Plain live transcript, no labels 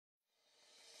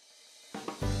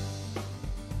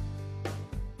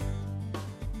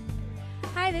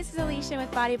Hi, this is Alicia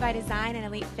with Body by Design and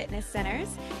Elite Fitness Centers,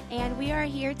 and we are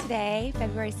here today,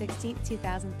 February 16th,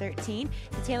 2013,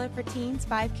 the Taylor for Teens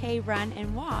 5K Run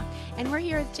and Walk. And we're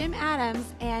here with Jim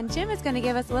Adams, and Jim is going to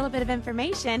give us a little bit of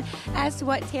information as to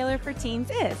what Taylor for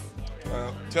Teens is.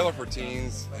 Well, Taylor for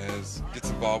Teens gets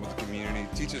involved with the community,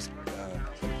 teaches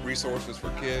resources for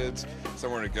kids,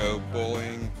 somewhere to go,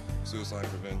 bullying, suicide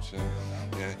prevention,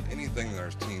 anything that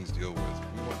our teens deal with.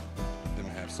 We want them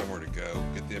to have somewhere to go,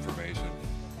 get the information,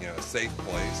 a safe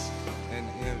place. And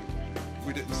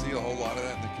we didn't see a whole lot of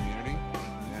that in the community.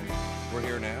 And we're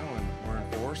here now, and we're in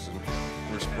force, and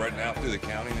we're spreading out through the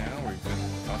county now. We've been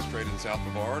concentrated in South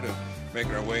Brevard and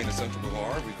making our way into Central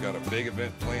Brevard. We've got a big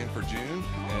event planned for June,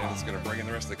 and it's going to bring in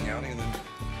the rest of the county, and then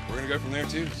we're going to go from there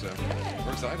too, so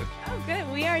we're excited. Oh, good.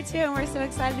 We are too, and we're so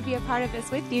excited to be a part of this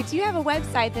with you. Do you have a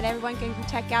website that everyone can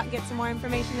check out and get some more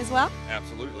information as well?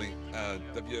 Absolutely.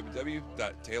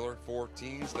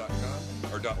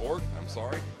 www.taylor4teens.com or .org, I'm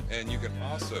sorry. And you can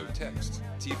also text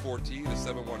T4T to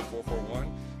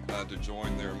 71441 to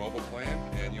join their mobile plan,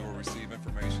 and you will receive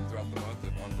information throughout the month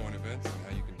of ongoing events and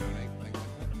how you can donate.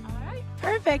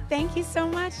 Perfect. Thank you so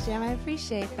much, Jim. I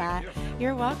appreciate that.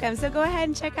 You're welcome. So go ahead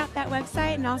and check out that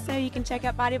website, and also you can check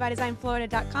out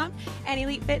bodybydesignflorida.com and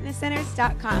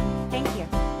elitefitnesscenters.com. Thank you.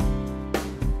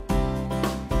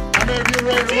 How many of you are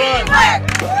ready to run? Teamwork!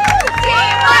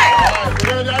 All right, we're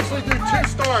going to actually do 2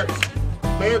 starts.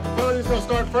 Mayor Capone's going to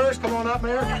start first. Come on up,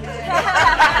 Mayor. Now,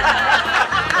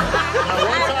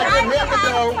 once I get him to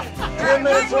go, 10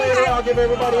 minutes later, I'll give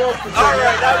everybody else the chance. All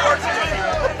right, that works for me.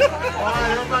 All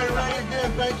right, everybody ready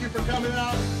again. Thank you for coming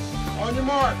out. On your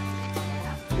mark.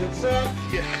 Get set.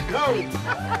 Go.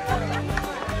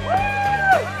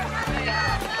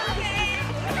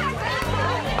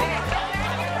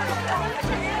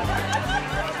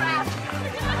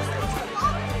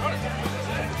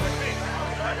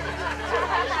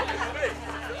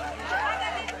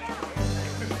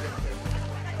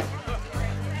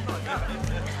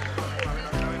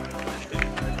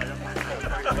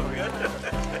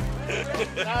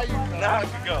 Now you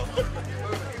can go.